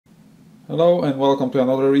Hello and welcome to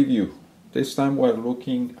another review. This time we're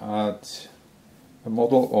looking at a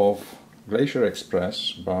model of Glacier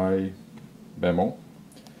Express by Bemo.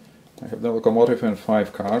 I have the locomotive and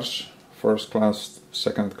 5 cars, first class,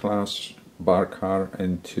 second class, bar car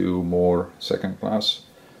and 2 more second class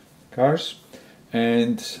cars.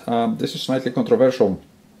 And this is slightly controversial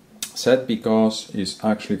set because it's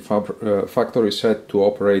actually factory set to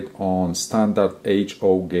operate on standard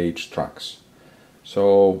H0 gauge tracks.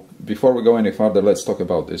 So before we go any further, let's talk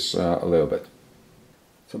about this a little bit.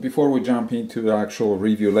 So before we jump into the actual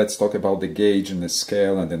review, let's talk about the gauge and the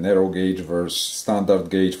scale and the narrow gauge versus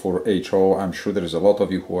standard gauge for H0. I'm sure there's a lot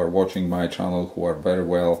of you who are watching my channel who are very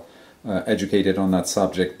well educated on that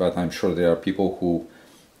subject, but I'm sure there are people who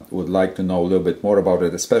would like to know a little bit more about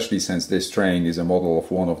it, especially since this train is a model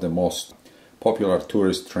of one of the most popular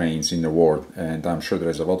tourist trains in the world, and I'm sure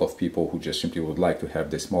there's a lot of people who just simply would like to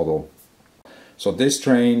have this model. So this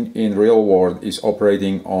train in real world is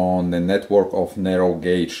operating on the network of narrow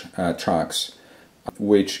gauge tracks,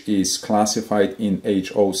 which is classified in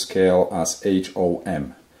H0 scale as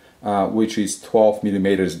H0m, which is 12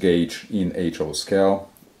 millimeters gauge in H0 scale.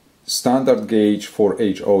 Standard gauge for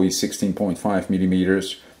H0 is 16.5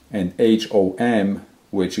 millimeters, and H0m,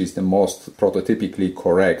 which is the most prototypically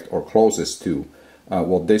correct or closest to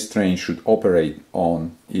what this train should operate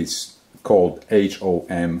on, is called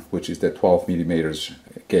H0m, which is the 12 millimeters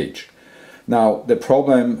gauge. Now the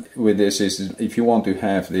problem with this is if you want to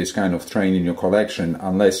have this kind of train in your collection,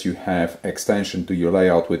 unless you have extension to your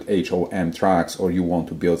layout with H0m tracks or you want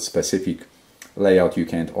to build specific layout, you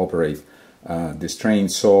can't operate this train.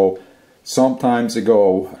 So some times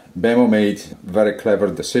ago Bemo made a very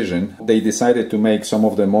clever decision. They decided to make some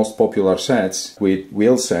of the most popular sets with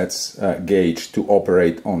wheel sets gauge to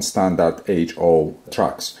operate on standard H0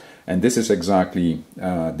 tracks. And this is exactly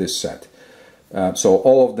this set. So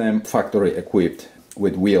all of them factory equipped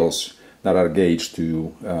with wheels that are gauged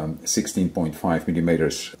to 16.5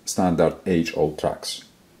 millimeters standard H0 tracks.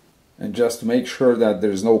 And just to make sure that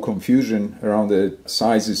there's no confusion around the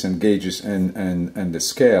sizes and gauges and the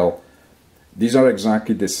scale, these are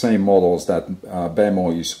exactly the same models that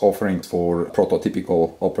Bemo is offering for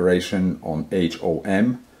prototypical operation on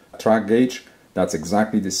H0m track gauge. That's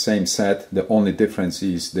exactly the same set. The only difference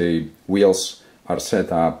is the wheels are set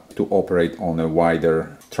up to operate on a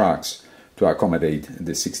wider tracks to accommodate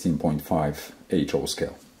the 16.5 H0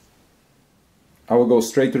 scale. I will go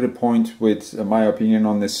straight to the point with my opinion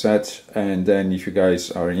on this set, and then if you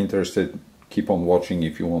guys are interested, keep on watching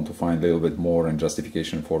if you want to find a little bit more and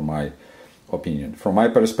justification for my opinion. From my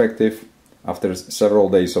perspective, after several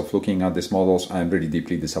days of looking at these models, I'm really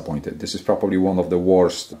deeply disappointed. This is probably one of the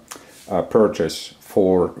worst purchase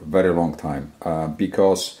for a very long time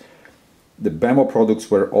because the Bemo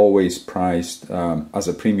products were always priced as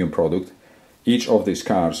a premium product. Each of these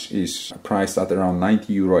cars is priced at around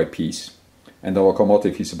 90 euro a piece, and the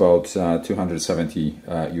locomotive is about 270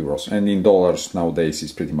 euros, and in dollars nowadays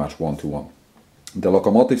is pretty much 1-to-1. The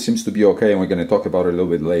locomotive seems to be okay, and we're going to talk about it a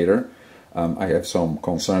little bit later. I have some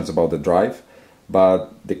concerns about the drive,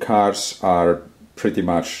 but the cars are pretty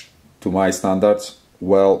much, to my standards,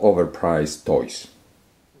 well overpriced toys.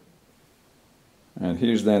 And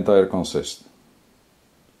here's the entire consist.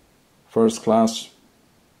 First class,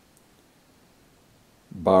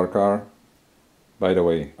 bar car. By the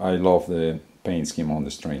way, I love the paint scheme on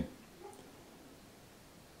this train.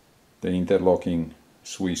 The interlocking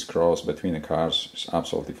Swiss cross between the cars is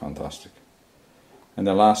absolutely fantastic. And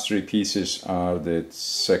the last 3 pieces are the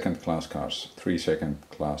second class cars, 3 second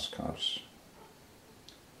class cars.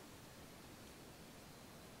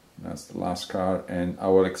 That's the last car, and I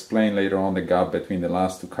will explain later on the gap between the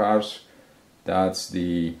last 2 cars. That's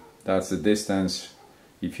the distance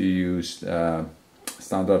if you use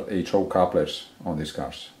standard H0 couplers on these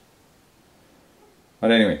cars.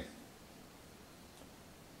 But anyway,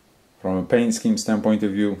 from a paint scheme standpoint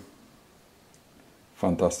of view,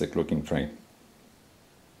 fantastic looking train.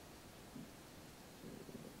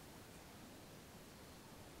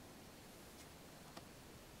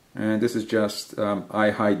 And this is just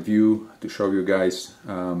eye height view to show you guys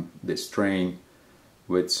this train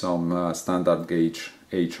with some standard gauge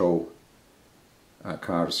H0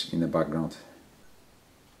 cars in the background.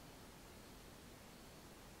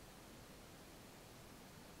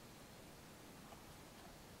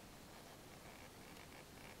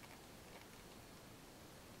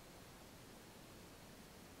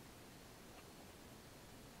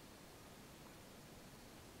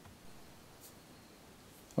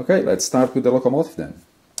 Okay, let's start with the locomotive then.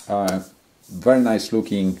 Very nice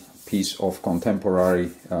looking piece of contemporary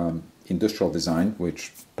industrial design,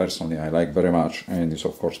 which personally I like very much, and is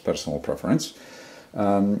of course personal preference.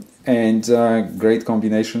 And great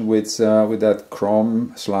combination with that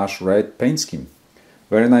chrome/red paint scheme.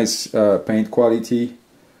 Very nice paint quality.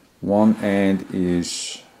 One end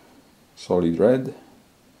is solid red,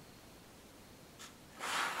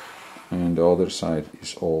 and the other side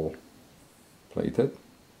is all plated.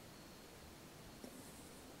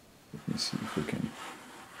 Let me see if we can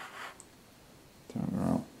turn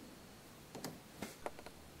around.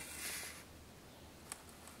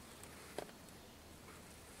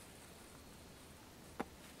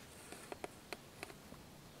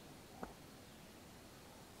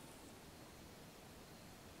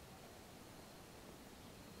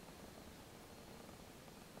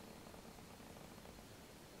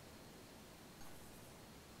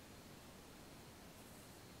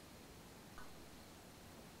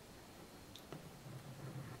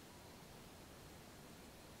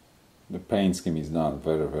 The paint scheme is done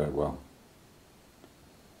very, very well.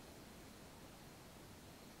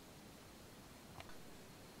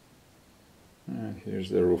 And here's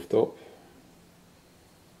the rooftop.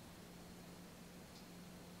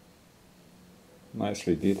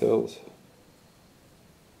 Nicely detailed.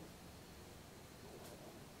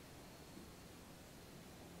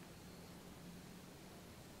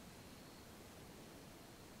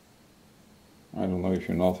 I don't know if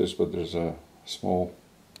you noticed, but there's a small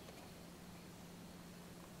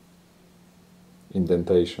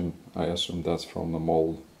indentation. I assume that's from the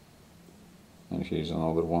mold. And here's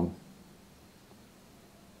another one.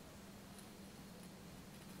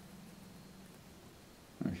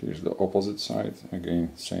 And here's the opposite side.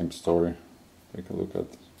 Again, same story. Take a look at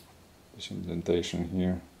this indentation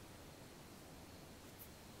here.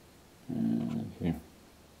 And here.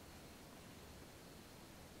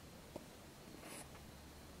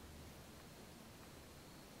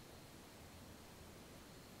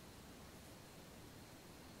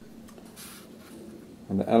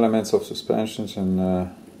 And the elements of suspensions and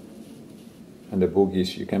the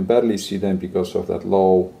bogies, you can barely see them because of that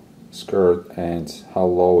low skirt and how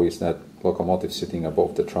low is that locomotive sitting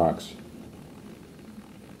above the tracks.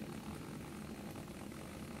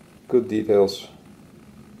 Good details,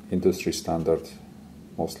 industry standard,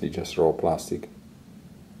 mostly just raw plastic.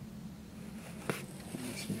 Let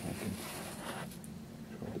me see if I can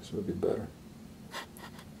show this a little bit better.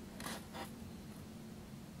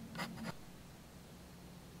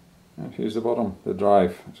 And here's the bottom, the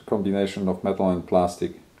drive. It's a combination of metal and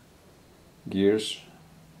plastic gears.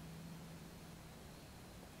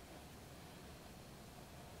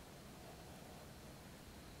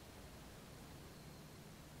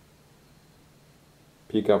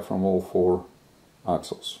 Pickup from all 4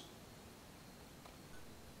 axles.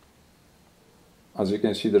 As you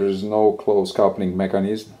can see, there is no close coupling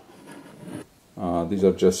mechanism. These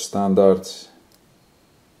are just standard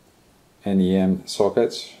NEM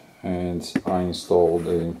sockets, and I installed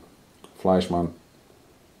the Fleischmann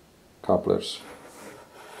couplers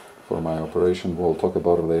for my operation. We'll talk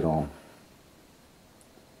about it later on.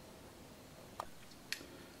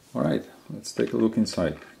 Alright, let's take a look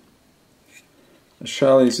inside. The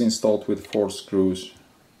shell is installed with 4 screws,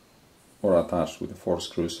 or attached with 4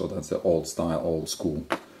 screws, so that's the old style, old school.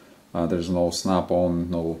 There's no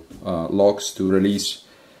snap-on, no locks to release.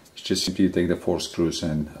 It's just simply you take the 4 screws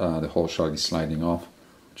and the whole shell is sliding off.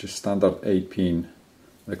 Just standard 8-pin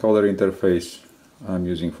decoder interface. I'm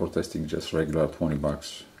using for testing just regular 20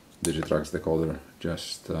 bucks Digitrax decoder,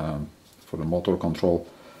 just for the motor control.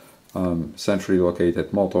 Centrally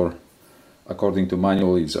located motor. According to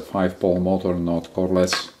manual, it's a 5-pole motor, not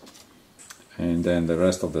coreless. And then the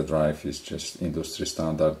rest of the drive is just industry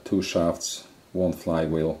standard, 2 shafts, 1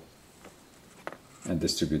 flywheel, and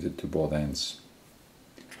distributed to both ends.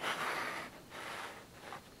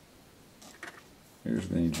 Here's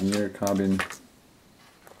the engineer cabin.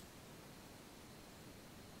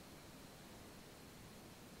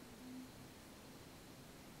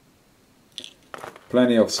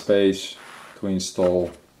 Plenty of space to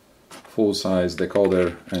install full-size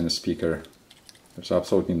decoder and a speaker. There's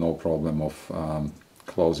absolutely no problem of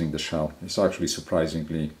closing the shell. It's actually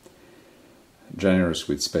surprisingly generous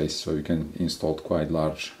with space, so you can install quite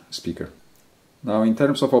large speaker. Now, in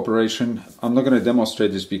terms of operation, I'm not going to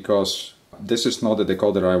demonstrate this because this is not the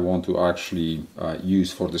decoder I want to actually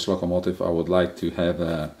use for this locomotive. I would like to have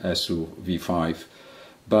a SU V5,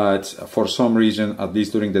 but for some reason, at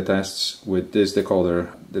least during the tests with this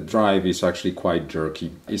decoder, the drive is actually quite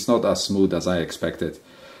jerky. It's not as smooth as I expected.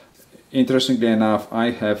 Interestingly enough, I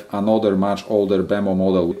have another much older Bemo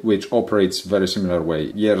model which operates very similar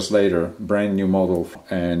way. Years later, brand new model,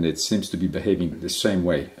 and it seems to be behaving the same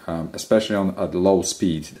way, especially at low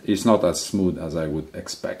speed. It's not as smooth as I would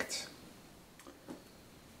expect.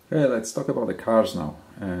 Okay, let's talk about the cars now,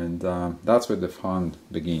 and that's where the fun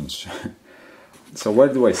begins. So where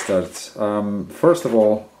do I start? First of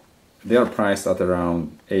all, they are priced at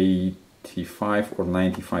around 85 or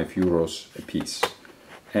 95 euros a piece.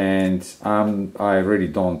 And I really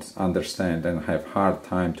don't understand and have hard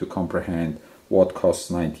time to comprehend what costs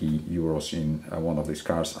 90 euros in one of these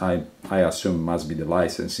cars. I assume must be the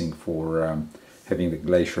licensing for having the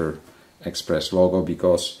Glacier Express logo,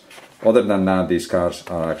 because other than that, these cars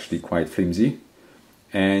are actually quite flimsy,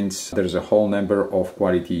 and there's a whole number of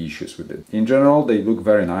quality issues with it. In general, they look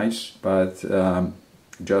very nice, but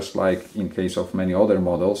just like in case of many other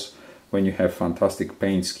models, when you have fantastic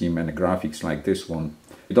paint scheme and graphics like this one,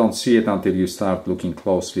 you don't see it until you start looking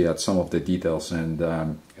closely at some of the details and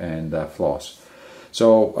flaws.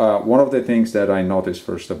 So one of the things that I noticed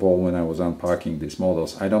first of all when I was unpacking these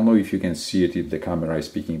models, I don't know if you can see it if the camera is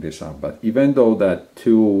picking this up, but even though that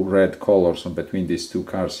two red colors on between these two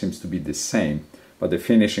cars seems to be the same, but the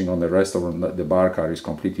finishing on the rest of the bar car is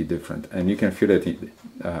completely different, and you can feel it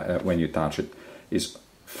when you touch it. It's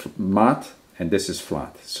matte, and this is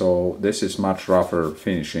flat, so this is much rougher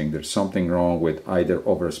finishing. There's something wrong with either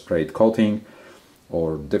oversprayed coating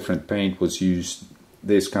or different paint was used.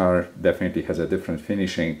 This car definitely has a different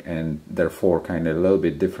finishing and therefore kind of a little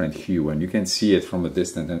bit different hue, and you can see it from a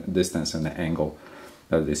distance and the angle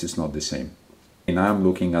that this is not the same. And I'm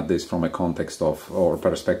looking at this from a context of or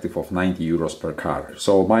perspective of 90 euros per car,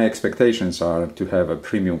 so my expectations are to have a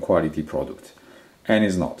premium quality product, and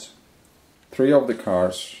it's not. Three of the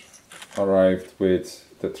cars arrived with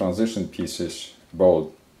the transition pieces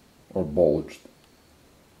bowed or bulged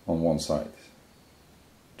on one side,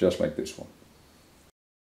 just like this one.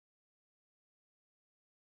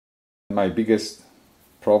 My biggest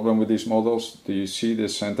problem with these models, do you see the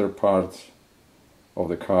center part of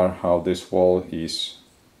the car, how this wall is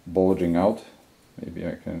bulging out? Maybe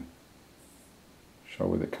I can show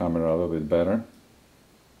with the camera a little bit better,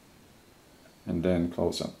 and then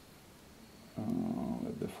close up.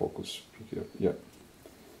 Let the focus pick it up. Yeah,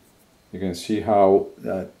 you can see how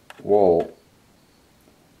that wall,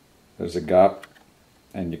 there's a gap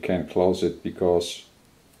and you can't close it because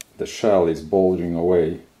the shell is bulging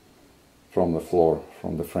away from the floor,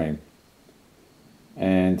 from the frame.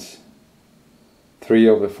 And 3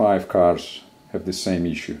 of the 5 cars have the same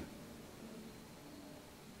issue.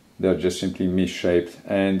 They're just simply misshaped,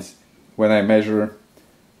 and when I measure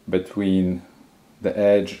between the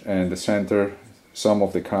edge and the center, some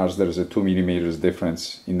of the cars there's a 2 millimeters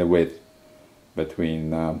difference in the width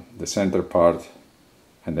between the center part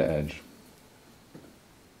and the edge.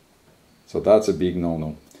 So that's a big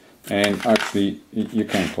no-no. And actually you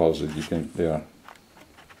can close it, you can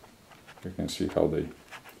see how they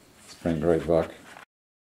spring right back.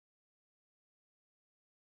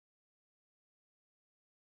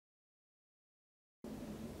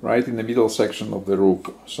 Right in the middle section of the roof,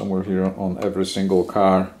 somewhere here on every single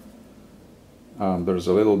car, there's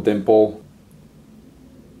a little dimple,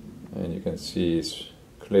 and you can see it's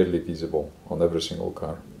clearly visible on every single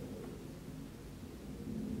car.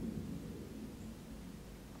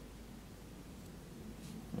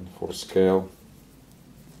 And for scale,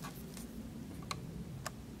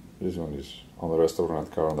 this one is on the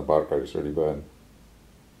restaurant car, on the bar car is really bad.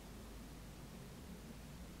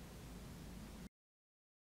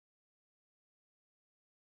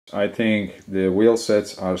 I think the wheel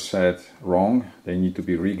sets are set wrong. They need to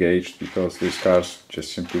be re-gauged because these cars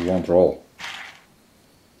just simply won't roll.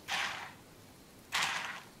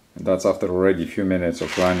 And that's after already a few minutes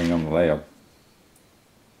of running on the layup.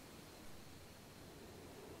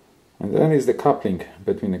 And then is the coupling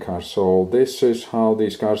between the cars. So this is how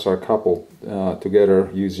these cars are coupled together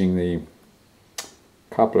using the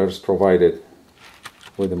couplers provided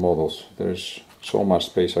with the models. There's so much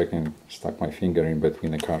space I can stuck my finger in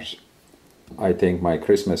between the cars. I think my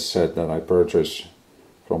Christmas set that I purchased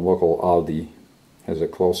from local Aldi has a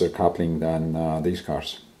closer coupling than these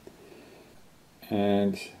cars.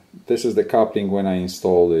 And this is the coupling when I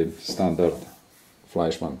install the standard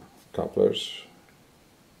Fleischmann couplers,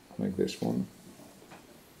 like this one.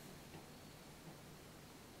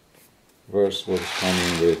 Versus what's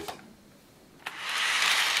coming with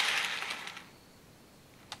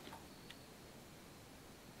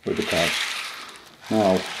the cars.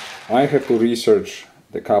 Now I have to research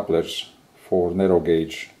the couplers for narrow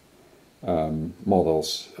gauge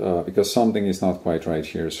models because something is not quite right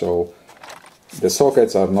here. So The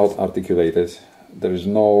sockets are not articulated. There is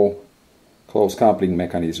no close coupling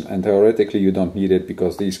mechanism, and theoretically you don't need it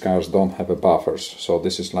because these cars don't have a buffers. So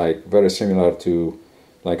this is like very similar to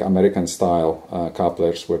like American style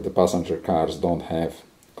couplers where the passenger cars don't have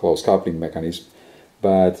close coupling mechanism,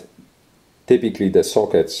 but typically the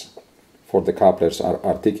sockets for the couplers are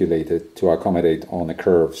articulated to accommodate on the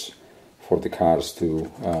curves for the cars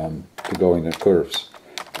to go in the curves.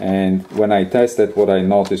 And when I tested, what I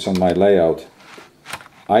noticed on my layout,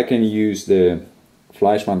 I can use the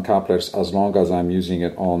Fleischmann couplers as long as I'm using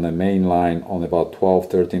it on a main line on about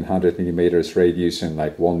 1300 millimeters radius and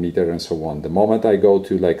like 1 meter and so on. The moment I go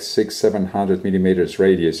to like 600-700 millimeters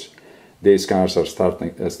radius, these cars are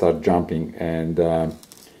start jumping and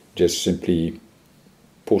just simply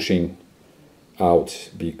pushing out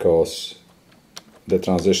because the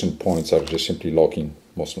transition points are just simply locking,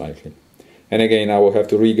 most likely. And again, I will have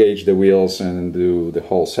to re-gauge the wheels and do the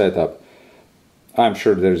whole setup. I'm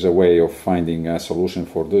sure there's a way of finding a solution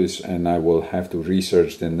for this, and I will have to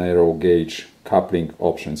research the narrow gauge coupling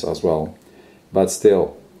options as well. But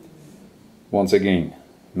still, once again,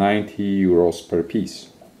 90 euros per piece.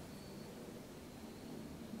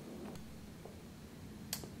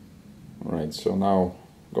 Alright, so now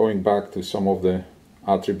going back to some of the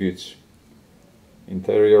attributes.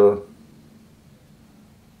 Interior,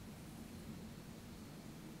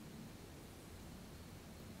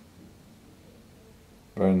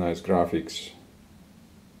 very nice graphics.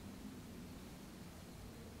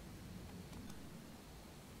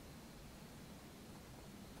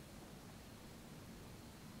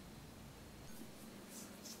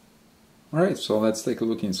 Alright, so let's take a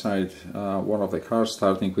look inside one of the cars,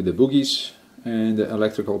 starting with the bogies and the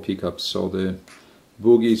electrical pickups. So the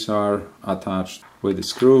bogies are attached with the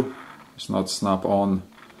screw, it's not snap-on.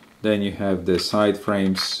 Then you have the side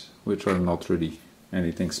frames, which are not really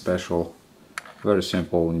anything special. Very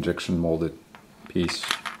simple injection molded piece,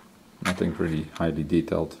 nothing really highly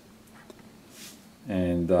detailed.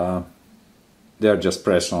 And they are just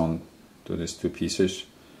pressed on to these two pieces.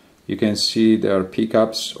 You can see there are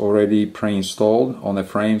pickups already pre-installed on the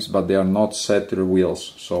frames, but they are not set to the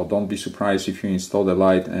wheels. So don't be surprised if you install the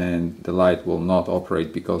light and the light will not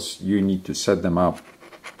operate, because you need to set them up.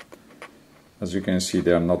 As you can see,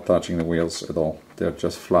 they are not touching the wheels at all. They're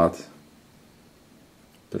just flat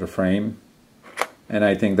to the frame. And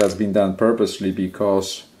I think that's been done purposely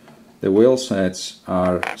because the wheel sets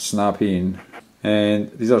are snap-in,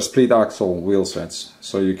 and these are split axle wheel sets,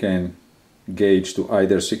 so you can gauge to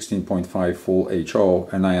either 16.5 full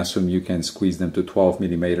H0, and I assume you can squeeze them to 12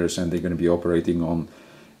 millimeters, and they're going to be operating on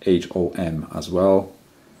H0m as well,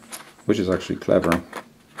 which is actually clever.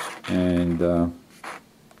 And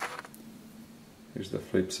here's the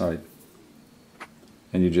flip side,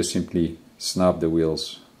 and you just simply snap the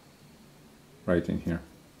wheels right in here.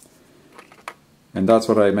 And that's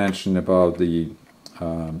what I mentioned about the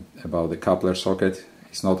coupler socket.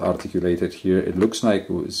 It's not articulated here. It looks like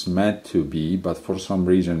it was meant to be, but for some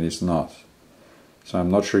reason it's not. So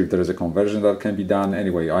I'm not sure if there is a conversion that can be done.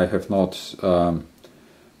 Anyway, I have not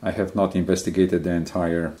investigated the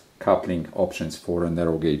entire coupling options for a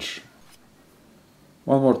narrow gauge.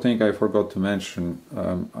 One more thing I forgot to mention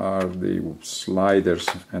are the sliders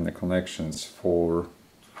and the connections for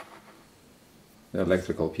the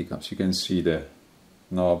electrical pickups. You can see the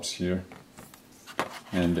knobs here,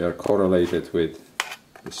 and they are correlated with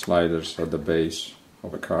the sliders at the base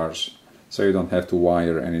of the cars, so you don't have to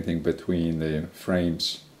wire anything between the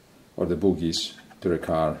frames or the bogies to the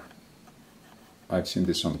car. I've seen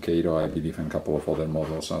this on Cato, I believe, and a couple of other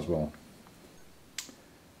models as well.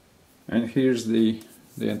 And here's the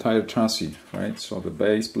entire chassis, right? So the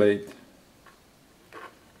base plate,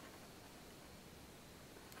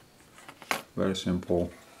 very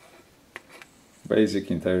simple,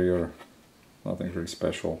 basic interior, nothing really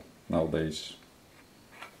special nowadays.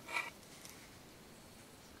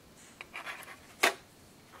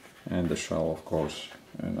 And the shell, of course.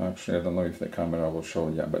 And actually, I don't know if the camera will show,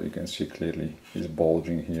 yeah, but you can see clearly it's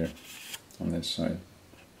bulging here on this side.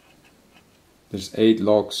 There's 8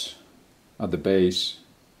 locks at the base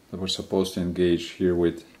that were supposed to engage here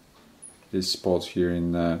with these spots here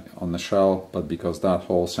in on the shell, but because that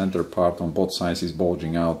whole center part on both sides is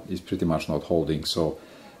bulging out, it's pretty much not holding. So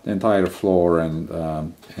the entire floor and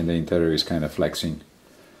the interior is kind of flexing.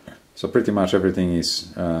 So pretty much everything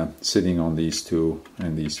is sitting on these two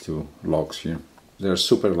and these two locks here. They're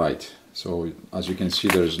super light, so as you can see,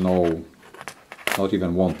 there's not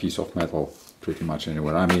even one piece of metal pretty much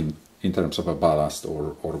anywhere. I mean, in terms of a ballast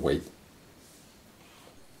or weight.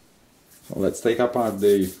 So let's take apart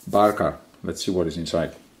the bar car. Let's see what is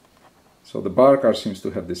inside. So the bar car seems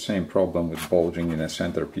to have the same problem with bulging in a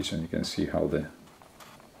centerpiece, and you can see how the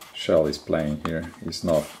shell is playing here. It's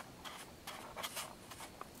not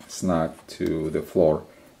snug to the floor.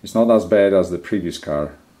 It's not as bad as the previous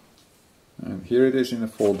car. And here it is in the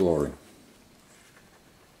full glory.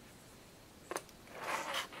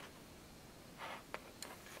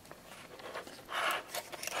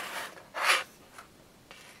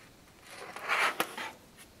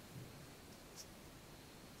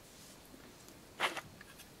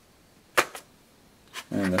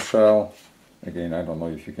 And the shell, again, I don't know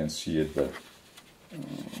if you can see it, but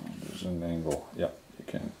there's an angle. Yeah, you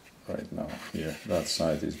can right now. Here, that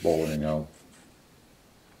side is bowling out.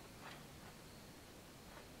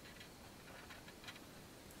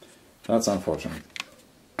 That's unfortunate.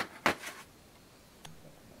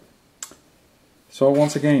 So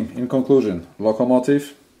once again, in conclusion,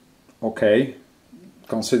 locomotive, okay,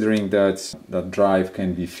 considering that that drive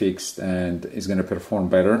can be fixed and is going to perform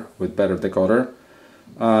better with better decoder.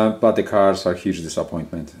 But the cars are a huge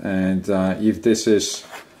disappointment, and if this is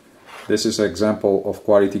an example of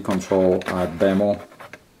quality control at Bemo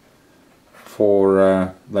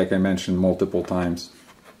for, like I mentioned multiple times,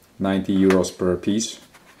 90 euros per piece,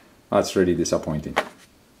 that's really disappointing.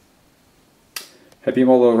 Happy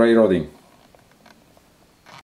model railroading!